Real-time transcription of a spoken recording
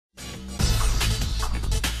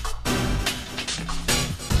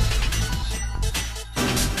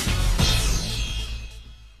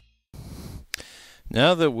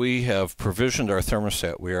Now that we have provisioned our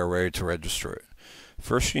thermostat, we are ready to register it.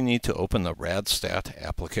 First, you need to open the Thermostat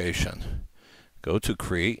application. Go to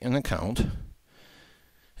Create an Account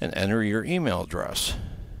and enter your email address.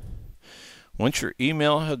 Once your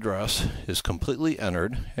email address is completely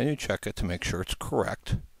entered and you check it to make sure it's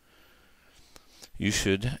correct, you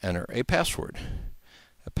should enter a password.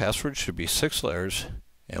 A password should be 6 letters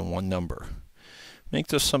and 1 number. Make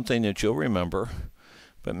this something that you'll remember,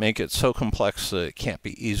 but make it so complex that it can't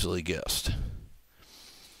be easily guessed.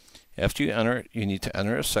 After you enter it, you need to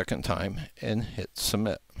enter it a second time and hit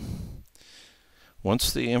Submit.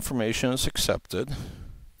 Once the information is accepted,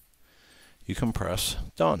 you can press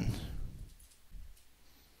Done.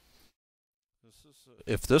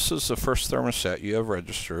 If this is the first thermostat you have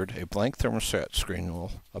registered, a blank thermostat screen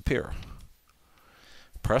will appear.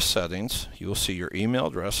 Press Settings. You will see your email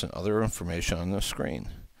address and other information on the screen.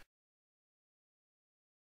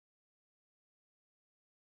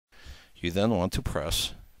 You then want to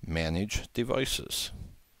press Manage Devices.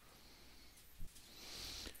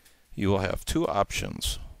 You will have 2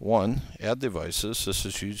 options. 1, Add Devices. This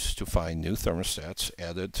is used to find new thermostats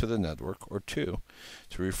added to the network. Or 2,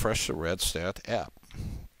 to refresh the Thermostat app.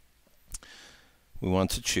 We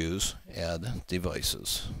want to choose Add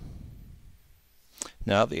Devices.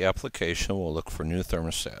 Now the application will look for new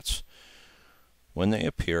thermostats. When they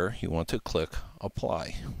appear, you want to click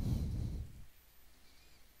Apply.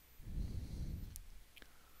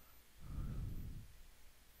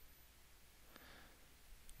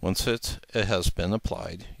 Once it has been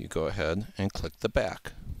applied, you go ahead and click the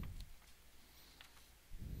back.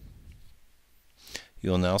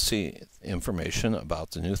 You'll now see information about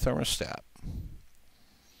the new thermostat.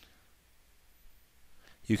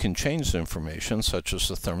 You can change the information, such as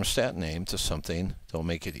the thermostat name, to something that will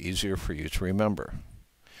make it easier for you to remember.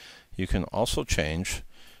 You can also change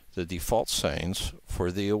the default settings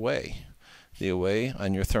for the away. The away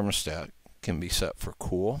on your thermostat can be set for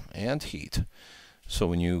cool and heat. So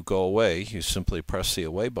when you go away, you simply press the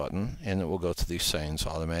away button and it will go to these settings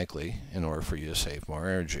automatically in order for you to save more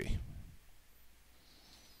energy.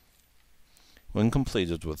 When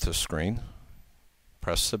completed with this screen,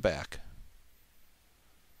 press the back.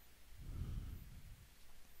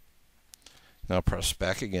 Now press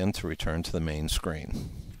back again to return to the main screen.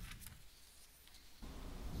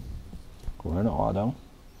 We're in auto,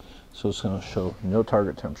 so it's going to show no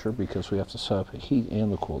target temperature because we have to set up the heat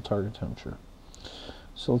and the cool target temperature.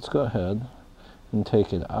 So let's go ahead and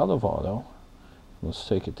take it out of auto. Let's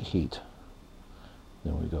take it to heat.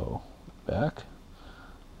 Then we go back.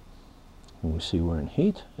 And we see we're in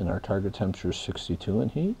heat, and our target temperature is 62 in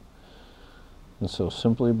heat. And so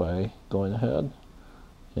simply by going ahead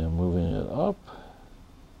and moving it up,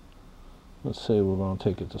 let's say we're going to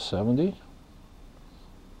take it to 70.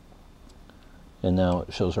 And now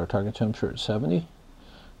it shows our target temperature at 70.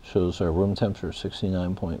 Shows our room temperature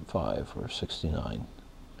 69.5 or 69.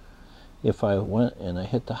 If I went and I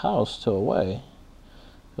hit the house to away,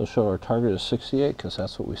 it'll show our target is 68 because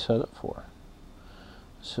that's what we set it for.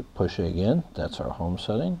 So push it again, that's our home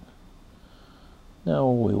setting. Now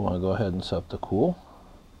we want to go ahead and set up the cool.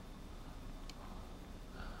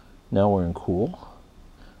 Now we're in cool.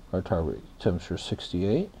 Our target temperature is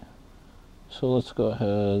 68. So let's go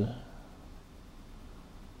ahead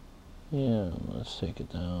and let's take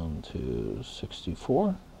it down to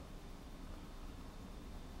 64.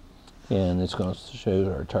 And it's going to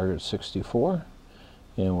show our target 64.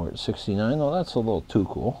 And we're at 69. Well, that's a little too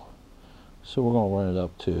cool. So we're going to run it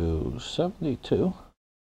up to 72.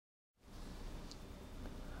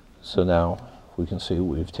 So now we can see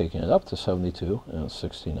we've taken it up to 72 and it's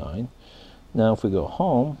 69. Now if we go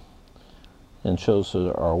home and shows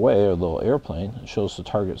our way, our little airplane, it shows the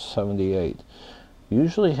target 78.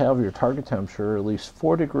 Usually have your target temperature at least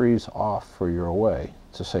 4 degrees off for your away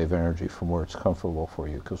to save energy from where it's comfortable for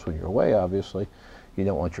you. Because when you're away, obviously, you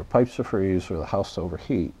don't want your pipes to freeze or the house to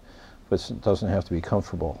overheat, but it doesn't have to be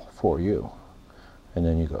comfortable for you. And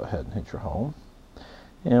then you go ahead and hit your home.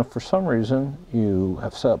 And if for some reason you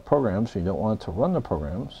have set up programs and you don't want to run the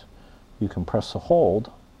programs, you can press the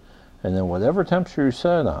hold, and then whatever temperature you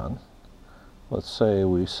set it on, let's say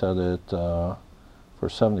we set it for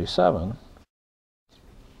 77,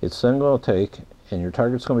 it's then going to take, and your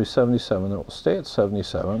target's going to be 77, it will stay at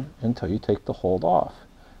 77 until you take the hold off.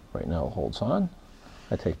 Right now it holds on,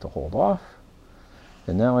 I take the hold off,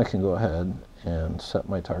 and now I can go ahead and set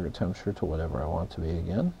my target temperature to whatever I want to be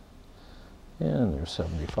again. And there's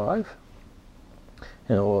 75.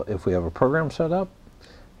 And it will, if we have a program set up,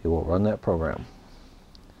 it will run that program.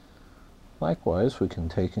 Likewise, we can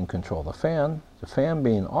take and control the fan. The fan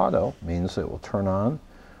being auto means it will turn on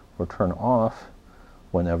or turn off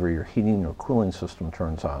whenever your heating or cooling system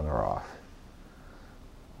turns on or off.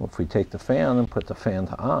 If we take the fan and put the fan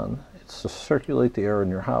to on, it's to circulate the air in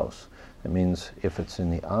your house. It means if it's in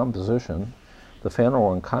the on position, the fan will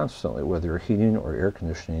run constantly whether your heating or air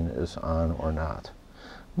conditioning is on or not.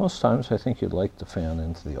 Most times I think you'd like the fan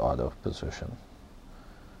into the auto position.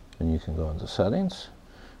 And you can go into settings,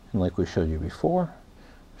 and like we showed you before,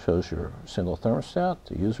 shows your single thermostat,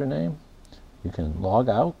 the username. You can log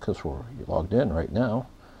out because we're logged in right now,